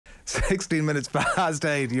16 minutes past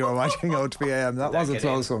 8, you were watching OTB AM. That was a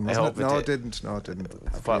close one, wasn't it? No, it didn't. No, it didn't.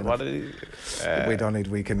 What did he? We don't need.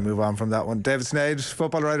 We can move on from that one. David Sneyd,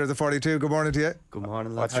 football writer of the 42. Good morning to you. Good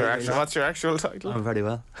morning. What's your actual title? I'm very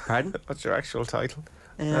well. Pardon? What's your actual title?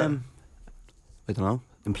 I don't know.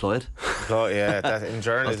 Employed. Yeah, that in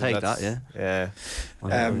journalism. I'll take that.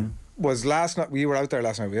 Yeah. Was last night? You were out there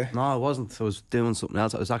last night, were you? No, I wasn't. I was doing something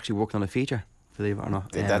else. I was actually working on a feature. Believe it or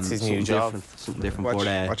not. That's his new job. Something different.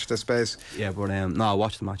 Watch the space. Yeah, but no, I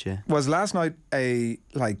watched the match. Yeah. Was last night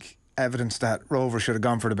evidence that Rovers should have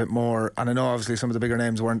gone for it a bit more? And I know obviously some of the bigger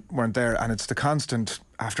names weren't there, and it's the constant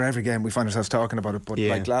after every game we find ourselves talking about it. But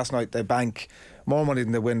like last night, they bank more money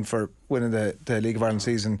than they win for winning the League of Ireland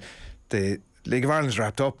season. The League of Ireland's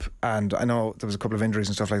wrapped up, and I know there was a couple of injuries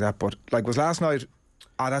and stuff like that. But like, was last night?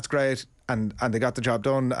 That's great, and they got the job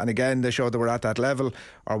done, and again they showed they were at that level,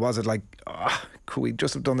 or was it like, could we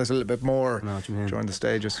just have done this a little bit more during the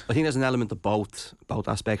stages? I think there's an element of both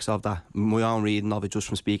aspects of that. My own reading of it, just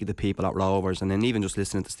from speaking to people at Rovers, and then even just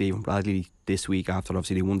listening to Stephen Bradley this week after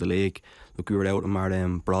obviously they won the league. Look, we were out in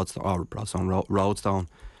our Roadstone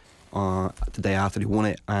the day after they won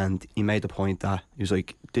it, and he made the point that he was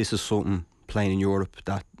like, this is something playing in Europe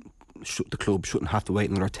that the club shouldn't have to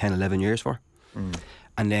wait another 10-11 years for.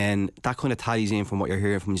 And then that kind of tallies in from what you're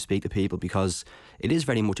hearing from you speak to people, because it is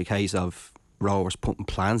very much a case of Rovers putting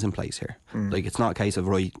plans in place here. Like, it's not a case of,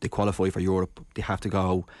 right, they qualify for Europe, they have to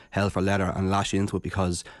go hell for leather and lash into it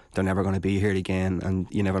because they're never going to be here again, and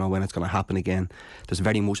you never know when it's going to happen again. There's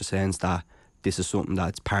very much a sense that this is something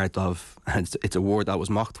that's part of, and it's a word that was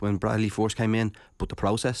mocked when Bradley first came in, but the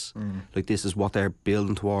process. Like, this is what they're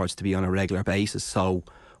building towards to be on a regular basis. So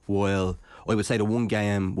while I would say the one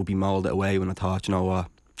game would be moulded away when I thought, you know what,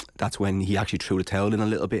 that's when he actually threw the towel in a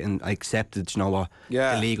little bit and I accepted, you know what,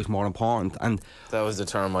 the league was more important. And that was the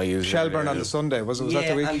term I used. Shelburne on the Sunday, was that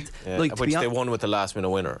the week? Like, which they won with the last minute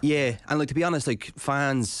winner. Yeah, and like, to be honest, like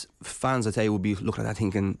fans I'd say would be looking at that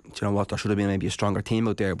thinking, do you know what, there should have been maybe a stronger team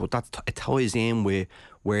out there, but it ties in with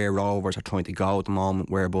where Rovers are trying to go at the moment,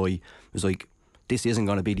 whereby it was like, this isn't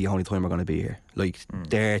going to be the only time we're going to be here. Like,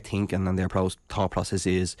 their thinking and their thought process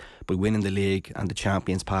is, by winning the league and the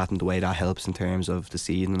Champions path and the way that helps in terms of the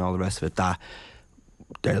season and all the rest of it, that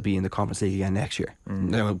they'll be in the Conference League again next year.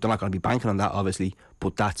 They're not going to be banking on that, obviously,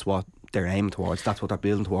 but that's what they're aiming towards, that's what they're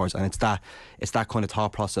building towards. And it's that kind of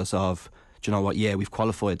thought process of, do you know what, yeah, we've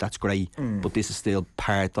qualified, that's great, but this is still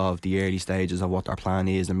part of the early stages of what our plan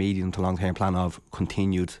is, the medium to long term plan of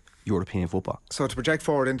continued European football. So to project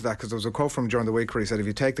forward into that, because there was a quote from during the week where he said, if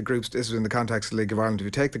you take the groups, this was in the context of the League of Ireland, if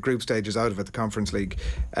you take the group stages out of it, the Conference League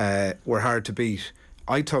were hard to beat.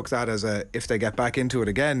 I took that as if they get back into it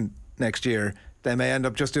again next year, they may end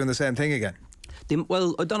up just doing the same thing again.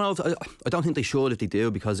 Well, I don't know. I don't think they should if they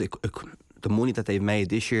do, because the money that they've made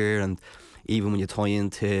this year, and even when you tie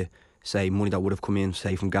into, say, money that would have come in,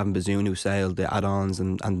 say, from Gavin Bazunu sale, the add-ons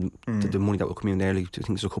and the money that will come in there, like, I think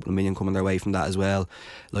there's a couple of million coming their way from that as well.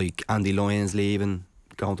 Like Andy Lyons leaving,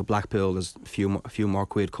 going to Blackpool, there's a few more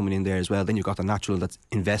quid coming in there as well. Then you've got the natural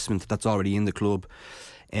investment that's already in the club.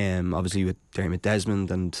 Obviously with Dermot Desmond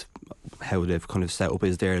and how they've kind of set up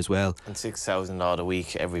is there as well. And 6,000 odd a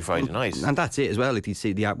week every Friday night. And that's it as well. Like, you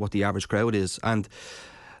see what the average crowd is, and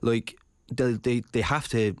like, they have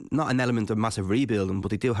to, not an element of massive rebuilding,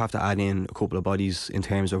 but they do have to add in a couple of bodies in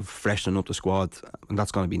terms of freshening up the squad, and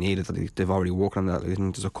that's going to be needed. They've already worked on that. I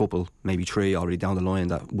think there's a couple, maybe 3 already down the line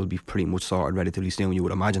that will be pretty much sorted relatively soon, you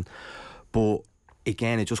would imagine. But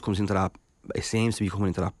again, it just comes into that, it seems to be coming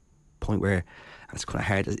into that point where, and it's kind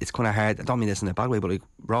of hard, I don't mean this in a bad way, but like,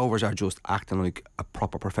 Rovers are just acting like a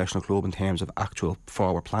proper professional club in terms of actual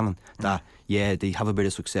forward planning. That, yeah, they have a bit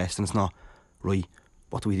of success, and it's not, right,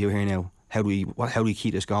 what do we do here now? How do we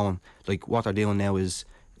keep this going? Like, what they're doing now is,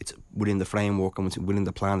 it's within the framework and within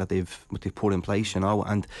the plan that they've put in place, you know.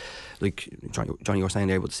 And like Johnny, you were saying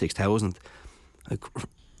there about the 6,000. Like,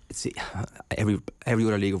 it's every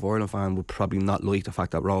other League of Ireland fan would probably not like the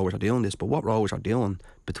fact that Rovers are doing this, but what Rovers are doing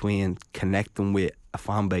between connecting with a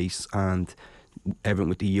fan base and everything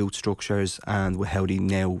with the youth structures and with how they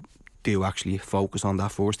now do actually focus on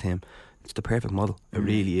that first team, it's the perfect model. It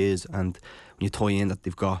really is. And when you tie in that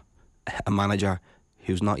they've got a manager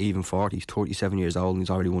who's not even 40, he's 37 years old, and he's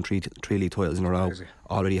already won three league titles in a row,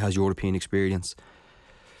 already has European experience,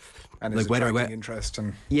 and like, is attracting interest.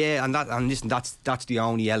 And listen, that's the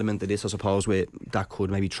only element of this, I suppose, that could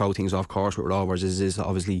maybe throw things off course with Rovers, is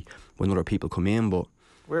obviously when other people come in. But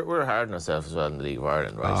we're hard on ourselves as well in the League of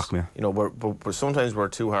Ireland, right? You know, we're sometimes we're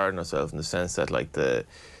too hard on ourselves in the sense that, like, the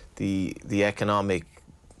economic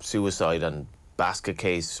suicide and basket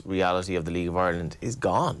case reality of the League of Ireland is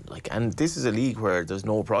gone. Like, and this is a league where there's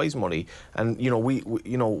no prize money, and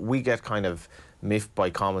we get kind of miffed by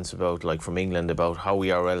comments about, like, from England about how we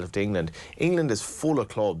are relative to England. England is full of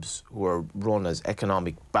clubs who are run as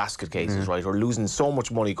economic basket cases, right, or losing so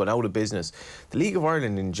much money, going out of business. The League of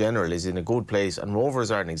Ireland in general is in a good place, and Rovers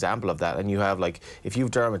are an example of that. And you have, like, if you've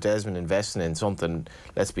Dermot Desmond investing in something,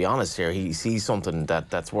 let's be honest here, he sees something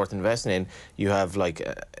that's worth investing in. You have, like,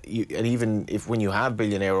 and even if when you have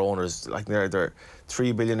billionaire owners, like there are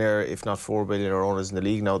 3 billionaire, if not 4 billionaire owners in the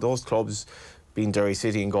league now, those clubs, being Derry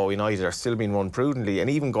City and Galway United, are still being run prudently. And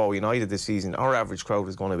even Galway United this season, our average crowd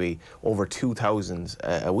is going to be over 2,000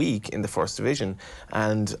 a week in the first division.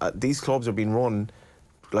 And these clubs are being run,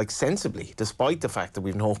 like, sensibly, despite the fact that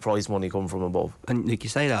we've no prize money coming from above. And, like, you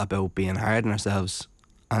say that about being hard on ourselves,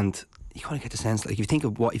 and you kind of get the sense, like, if you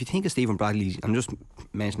think of Stephen Bradley, I'm just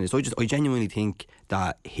mentioning this, I genuinely think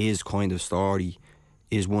that his kind of story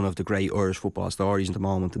is one of the great Irish football stories at the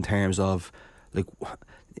moment, in terms of, like, I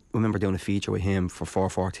remember doing a feature with him for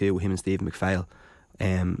 442 with him and Stephen McPhail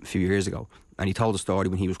a few years ago, and he told the story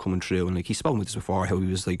when he was coming through, and, like, he's spoken with this before, how he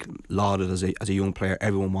was, like, lauded as a young player,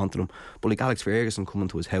 everyone wanted him, but, like, Alex Ferguson coming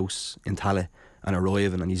to his house in Tallaght and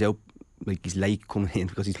arriving, and he's out, like, he's late coming in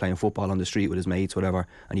because he's playing football on the street with his mates, whatever,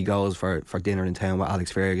 and he goes for dinner in town with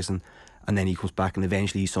Alex Ferguson, and then he comes back and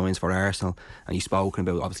eventually he signs for Arsenal, and he's spoken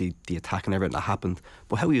about, obviously, the attack and everything that happened,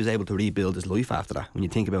 but how he was able to rebuild his life after that, when you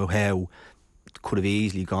think about how it could have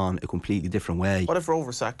easily gone a completely different way. What if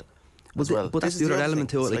Rovers sacked him? But that's the other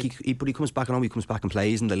element to it. Like, he comes back and he comes back and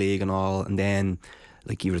plays in the league and all, and then,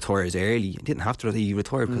 like, he retires early. He didn't have to. He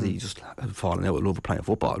retired because he just had fallen out with love of playing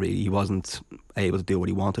football. Really, he wasn't able to do what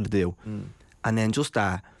he wanted to do, and then just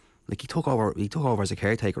that. Like, he took over as a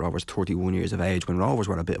caretaker over his 31 years of age, when Rovers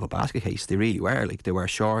were a bit of a basket case. They really were. Like, they were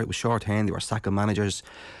short. It was short term. They were sacking managers.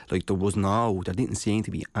 Like, there didn't seem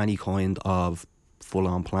to be any kind of full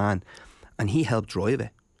on plan, and he helped drive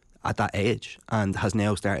it at that age, and has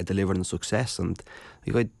now started delivering success. And,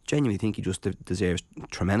 like, I genuinely think he just deserves a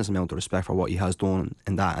tremendous amount of respect for what he has done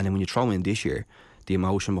in that. And then when you throw in this year, the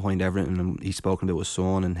emotion behind everything, and he's spoken about his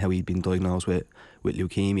son and how he'd been diagnosed with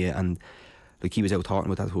leukemia, and, like, he was out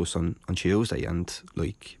talking about that to us on Tuesday, and,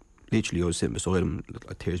 like, literally I was sitting beside him,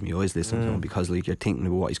 like, tears in my eyes listening to him, because, like, you're thinking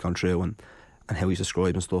about what he's gone through and how he's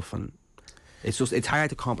describing stuff, and it's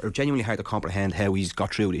hard to genuinely hard to comprehend how he's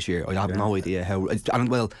got through this year. I have no idea how. And,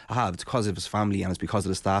 well, I have. It's because of his family, and it's because of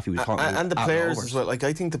the staff he was talking about. And the players as well. Like,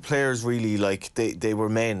 I think the players really, like, they were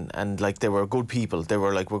men, and, like, they were good people. They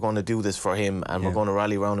were like, we're going to do this for him, and we're going to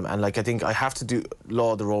rally around him. And, like, I think I have to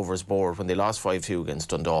laud the Rovers board when they lost 5-2 against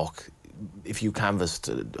Dundalk. If you canvassed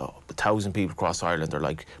 1,000 people across Ireland, they're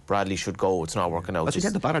like, Bradley should go, it's not working out. But you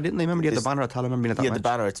had the banner, didn't they? Remember, you had the banner at Tallaght, remember being at that match? The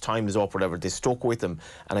banner, it's time is up, whatever. They stuck with him,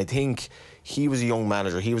 and I think he was a young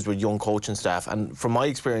manager, he was with young coaching staff, and from my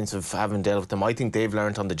experience of having dealt with them, I think they've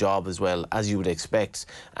learned on the job as well, as you would expect.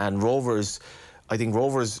 And I think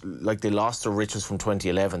Rovers, like, they lost their riches from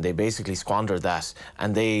 2011. They basically squandered that,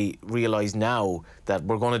 and they realise now that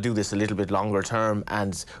we're going to do this a little bit longer term.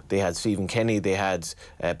 And they had Stephen Kenny, they had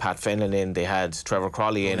Pat Fenlon in, they had Trevor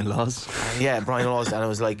Crowley in. Brian Laws. Yeah, Brian Laws. And I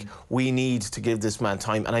was like, we need to give this man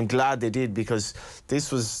time. And I'm glad they did, because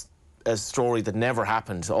this was a story that never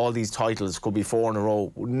happened. All these titles, could be 4 in a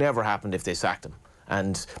row, would never happened if they sacked him.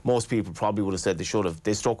 And most people probably would have said they should have.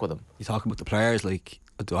 They stuck with him. You talk about the players, like,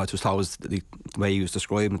 I just thought was the way he was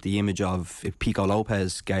describing the image of if Pico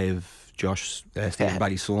Lopez gave Josh Stephen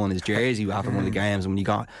Bradley's son his jersey after one of the games, and when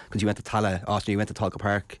because you went to Tallaght, Austria, you went to Talca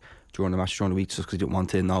Park during the match during the week, just because you didn't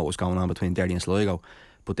want to know what was going on between Derry and Sligo.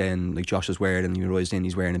 But then, like, Josh is wearing, and he realised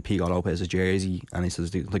he's wearing a Pico Lopez's jersey, and he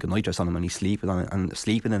says there's like a night dress on him, and he's sleeping on it and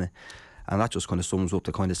sleeping in it. And that just kind of sums up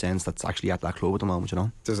the kind of sense that's actually at that club at the moment, you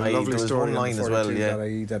know. There's a lovely story line as well,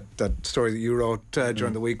 that story that you wrote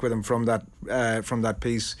during the week with him from that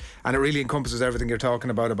piece, and it really encompasses everything you're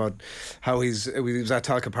talking about how he was at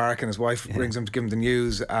Talca Park and his wife rings him to give him the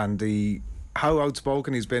news, and how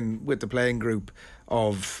outspoken he's been with the playing group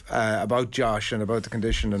about Josh and about the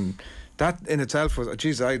condition, and that in itself was,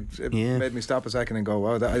 it made me stop a second and go,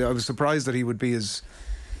 wow, I was surprised that he would be as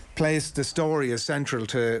placed the story as central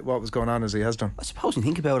to what was going on as he has done. I suppose when you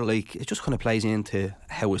think about it, like, it just kind of plays into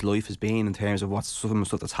how his life has been in terms of some of the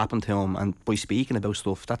stuff that's happened to him, and by speaking about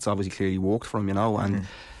stuff that's obviously clearly worked for him, you know. And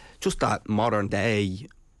just that modern day,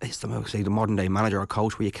 it's the modern day manager or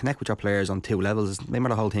coach where you connect with your players on 2 levels. Remember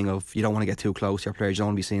the whole thing of you don't want to get too close to your players, you don't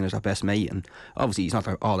want to be seen as their best mate, and obviously he's not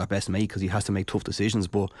all their best mate because he has to make tough decisions,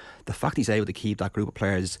 but the fact he's able to keep that group of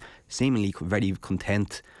players seemingly very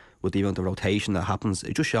content with the amount of rotation that happens,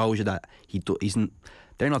 it just shows you that he isn't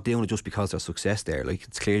they're not doing it just because there's success there. Like,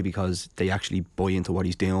 it's clearly because they actually buy into what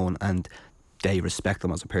he's doing and they respect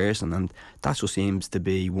him as a person, and that just seems to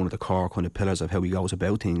be one of the core kind of pillars of how he goes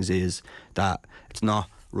about things, is that it's not,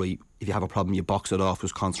 right, if you have a problem you box it off,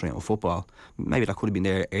 just concentrate on football. Maybe that could have been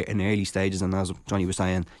there in early stages, and as Johnny was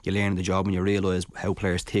saying, you learn the job and you realise how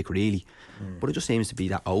players tick really. But it just seems to be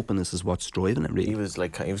that openness is what's driving it really. He was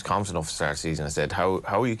confident enough to start the season. I said, how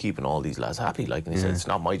are you keeping all these lads happy? Like, and he said, it's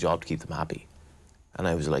not my job to keep them happy. And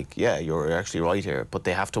I was like, yeah, you're actually right here, but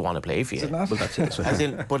they have to want to play for you. Well, that's it. As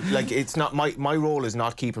in, but like, it's not my role is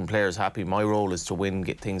not keeping players happy. My role is to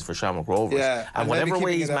get things for Shamrock Rovers. Yeah, and whatever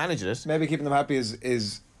way he's managed it, maybe keeping them happy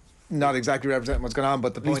is not exactly representing what's going on.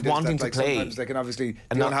 But the point is wanting that, like, to play, sometimes they can obviously,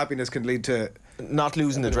 the unhappiness can lead to not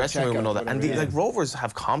losing the dressing room and all that. And like, Rovers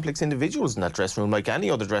have complex individuals in that dressing room, like any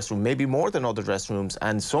other dressing room, maybe more than other dressing rooms.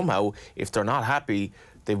 And somehow, if they're not happy,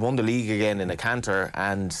 they've won the league again in a canter,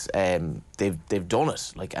 and they've done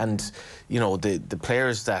it. Like, and you know, the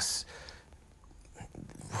players that,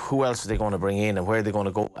 who else are they going to bring in, and where are they going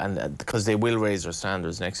to go? And because they will raise their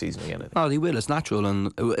standards next season again, I think. Oh, they will. It's natural,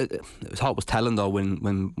 and I thought it was telling though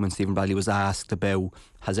when Stephen Bradley was asked about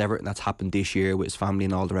has everything that's happened this year with his family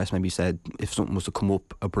and all the rest, maybe said if something was to come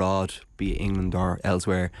up abroad, be it England or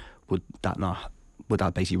elsewhere, would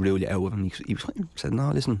that basically rule you out of him? He said,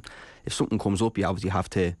 no, listen, if something comes up, you obviously have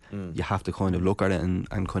to kind of look at it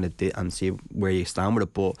and kind of and see where you stand with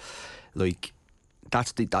it. But like,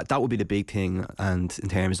 that would be the big thing. And in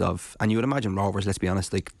terms of, and you would imagine Rovers, let's be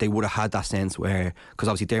honest, like, they would have had that sense where, because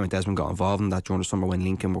obviously Dermot Desmond got involved in that during the summer when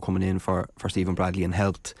Lincoln were coming in for Stephen Bradley, and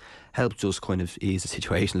helped just kind of ease the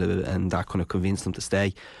situation a little bit, and that kind of convinced them to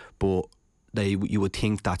stay. But you would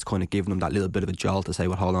think that's kind of giving them that little bit of a jolt to say,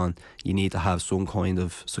 well, hold on, you need to have some kind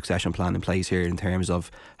of succession plan in place here in terms of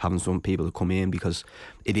having some people to come in, because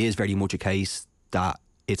it is very much a case that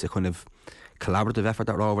it's a kind of collaborative effort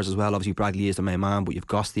at Rovers as well. Obviously Bradley is the main man, but you've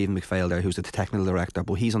got Stephen McPhail there, who's the technical director,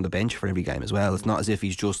 but he's on the bench for every game as well. It's not as if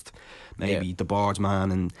he's just maybe the boards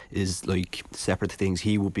man and is like separate to things.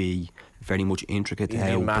 He will be very much intricate to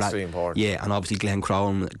how massively important. Yeah, and obviously Glenn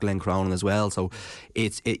Cronin as well. So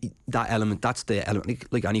it's that element. That's the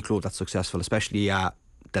element. Like any club that's successful, especially at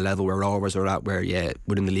the level where Rovers are at, where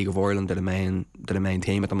within the League of Ireland they're the main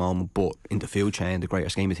team at the moment. But in the food chain, the greater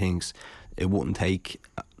scheme of things, it would take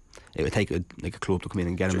a club to come in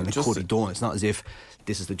and get him, and it could have done. It's not as if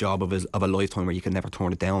this is the job of a lifetime where you can never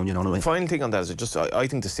turn it down, you know what I mean? Final thing on that is just I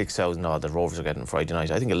think the 6,000 odd that Rovers are getting Friday night,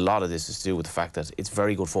 I think a lot of this is to do with the fact that it's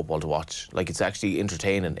very good football to watch. Like, it's actually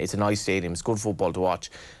entertaining, it's a nice stadium, it's good football to watch.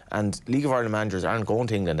 And League of Ireland managers aren't going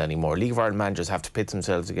to England anymore. League of Ireland managers have to pit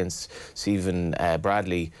themselves against Stephen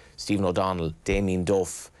Bradley, Stephen O'Donnell, Damien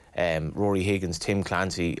Duff, Rory Higgins, Tim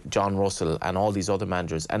Clancy, John Russell, and all these other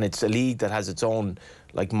managers. And it's a league that has its own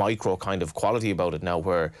like micro kind of quality about it now,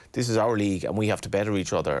 where this is our league and we have to better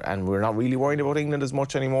each other, and we're not really worried about England as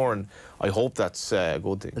much anymore. And I hope that's a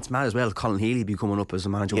good thing. It's mad as well. Colin Healy be coming up as a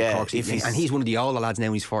manager with Cork, and he's one of the older lads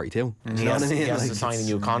now. He's 42. You know what I mean? He has to sign a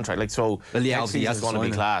new contract. Like, so next season is going to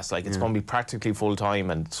be class. Like, it's going to be practically full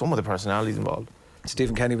time, and some of the personalities involved.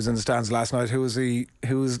 Stephen Kenny was in the stands last night. Who was he?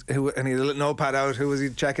 And he had a little notepad out. Who was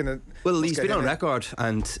he checking it? Well, he's been on record,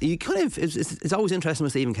 and he kind of it's always interesting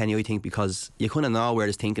with Stephen Kenny, I think, because you kind of know where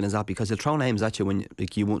his thinking is at, because he'll throw names at you when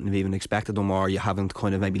you wouldn't have even expected them, or you haven't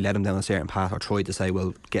kind of maybe led him down a certain path or tried to say,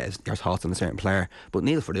 well, get your thoughts on a certain player. But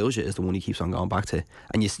Neil Farrugia is the one he keeps on going back to,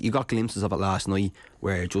 and you got glimpses of it last night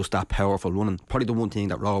where just that powerful running. Probably the one thing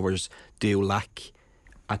that Rovers do lack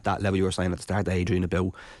at that level you were saying at the start, Adrian,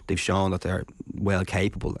 about they've shown that they're well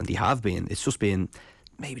capable, and they have been. It's just been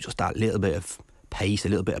maybe just that little bit of pace, a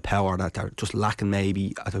little bit of power that they're just lacking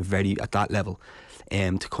maybe at that level,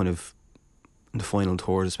 to kind of in the final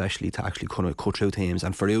tours especially, to actually kind of cut through teams.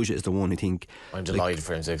 And Farrugia is the one, I think, I'm delighted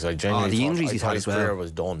for him, because I genuinely the injuries he's had his as well. career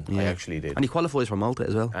was done. I actually did. And he qualifies for Malta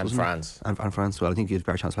as well, and France and France. Well, I think he has a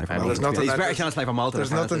better chance to play for Malta. He's better chance to play for Malta.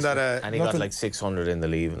 There's nothing that and he got like 600 in the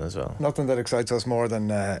leaving as well. Nothing that excites us more than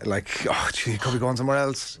he could be going somewhere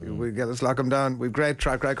else. Let's lock him down. We've great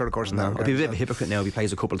track record, of course. I'd be a bit of a hypocrite now if he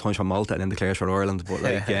plays a couple of times for Malta and then declares for Ireland. But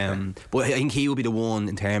but I think he will be the one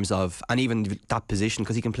in terms of, and even that position,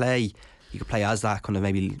 because he can play. You could play as that kind of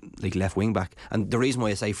maybe like left wing back. And the reason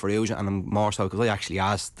why I say Farrugia, and I'm more so because I actually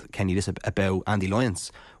asked Kenny this about Andy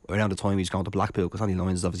Lyons around the time he was going to Blackpool, because Andy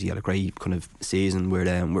Lyons obviously had a great kind of season with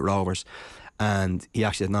Rovers, and he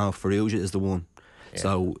actually said, no, Farrugia is the one.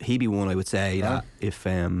 So he'd be one, I would say, that if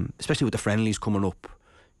especially with the friendlies coming up,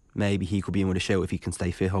 maybe he could be in with a shout if he can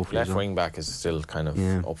stay fit, hopefully. Left wing back is still kind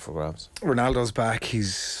of up for grabs. Ronaldo's back.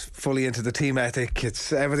 He's fully into the team ethic.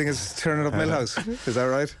 Everything is turning up Millhouse. Is that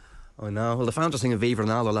right? I know. Well, the fans were singing Viva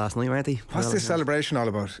Ronaldo last night, weren't they? What's this celebration all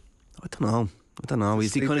about? I don't know.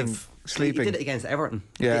 Is he kind of sleeping? He did it against Everton,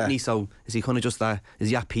 yeah. didn't he? So is he kind of just that? Is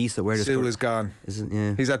he at peace at where his Sue is gone? Is it,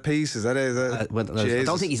 yeah. He's at peace. Is that it? I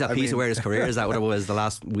don't think he's at peace at where his career is at. What it was the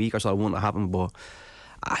last week or so, it wouldn't have happened. But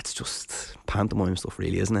it's just pantomime stuff,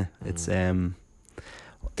 really, isn't it? It's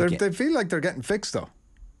they feel like they're getting fixed though.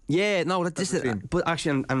 Yeah, no, this is. But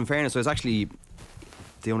actually, and in fairness, I was actually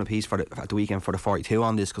doing a piece at the weekend for the 42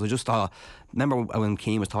 on this, because I just thought, remember when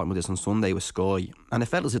Keane was talking about this on Sunday with Sky, and it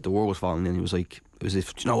felt as if the world was falling in. He was like, it was as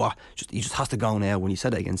if, you know what, he just has to go now. When he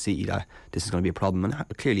said it against City, that this is going to be a problem,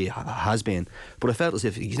 and clearly it has been, but it felt as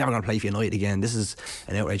if he's never going to play for United again. This is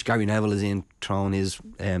an outrage. Gary Neville is in throwing his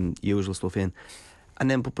usual stuff in,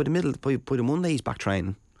 and then but by the Monday he's back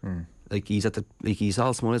training. Like he's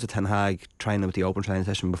all smiles at Ten Hag, training with the open training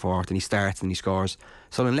session before, then he starts and he scores.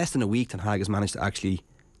 So in less than a week, Ten Hag has managed to actually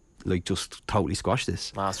just totally squash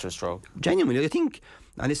this. Masterstroke. Genuinely, I think.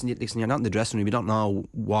 And listen, you're not in the dressing room. You don't know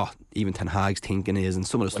what even Ten Hag's thinking is, and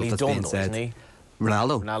some of the stuff that's being said. Isn't he?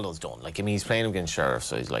 Ronaldo's done. Like, I mean, he's playing against Sheriff,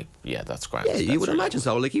 so he's like, yeah, that's great. Yeah, you would imagine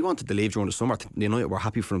so. Like, he wanted to leave during the summer. United were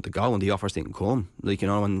happy for him to go, and the offers didn't come. Like, you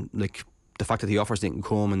know, and like the fact that the offers didn't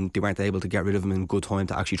come and they weren't able to get rid of him in good time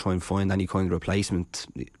to actually try and find any kind of replacement.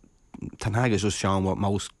 Ten Hag has just shown what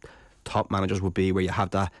most top managers would be, where you have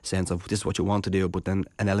that sense of this is what you want to do, but then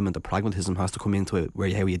an element of pragmatism has to come into it,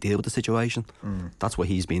 where how you deal with the situation. That's what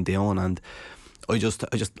he's been doing, and I just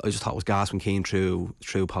thought it was gas when Keane threw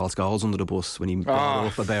Paul Scholes under the bus when he brought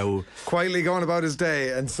up about quietly going about his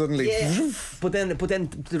day, and suddenly but then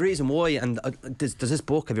the reason why, and there's this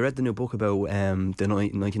book. Have you read the new book about the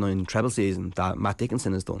 99 treble season that Matt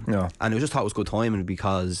Dickinson has done? Yeah. And I just thought it was good timing,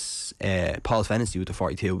 because Paul Fennessy with the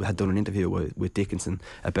 42 had done an interview with Dickinson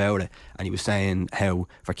about it, and he was saying how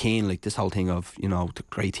for Keane, like, this whole thing of, you know, the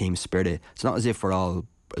great team spirit, it's not as if we're all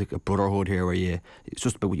like a brotherhood here where it's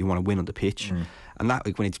just about what you want to win on the pitch. And that,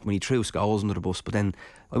 like, when he threw Scholes under the bus. But then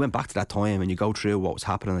I went back to that time, and you go through what was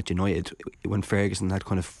happening at United when Ferguson had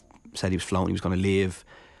kind of said he was floating, he was going to leave,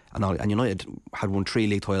 and United had won 3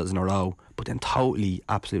 league titles in a row, but then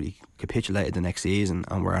absolutely capitulated the next season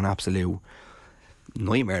and were an absolute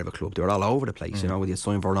nightmare of a club. They were all over the place, you know, with the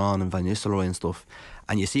sign Varane and Van Nistelrooy and stuff.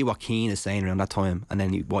 And you see what Keane is saying around that time, and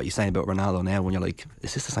then what you're saying about Ronaldo now, when you're like,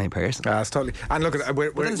 is this the same person? It's totally. And look at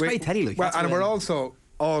it's great telly, like, well, and we're also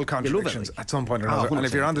all contradictions at some point or another. And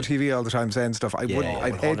if you're on the TV all the time saying stuff, I'd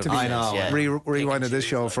hate to be rewinding this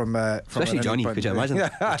show from especially Johnny. Could you imagine?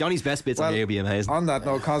 Johnny's best bits on here would be amazing. On that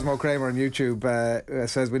note, Cosmo Kramer on YouTube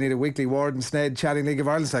says we need a weekly Ward and Sneyd chatting League of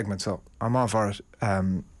Ireland segment, so I'm all for it.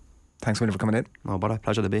 Thanks, William, for coming in. No bother,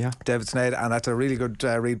 pleasure to be here. David Sneyd, and that's a really good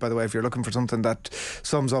read, by the way. If you're looking for something that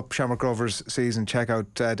sums up Shamrock Rovers season, check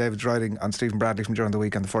out David's writing on Stephen Bradley from during the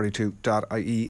week on the 42.ie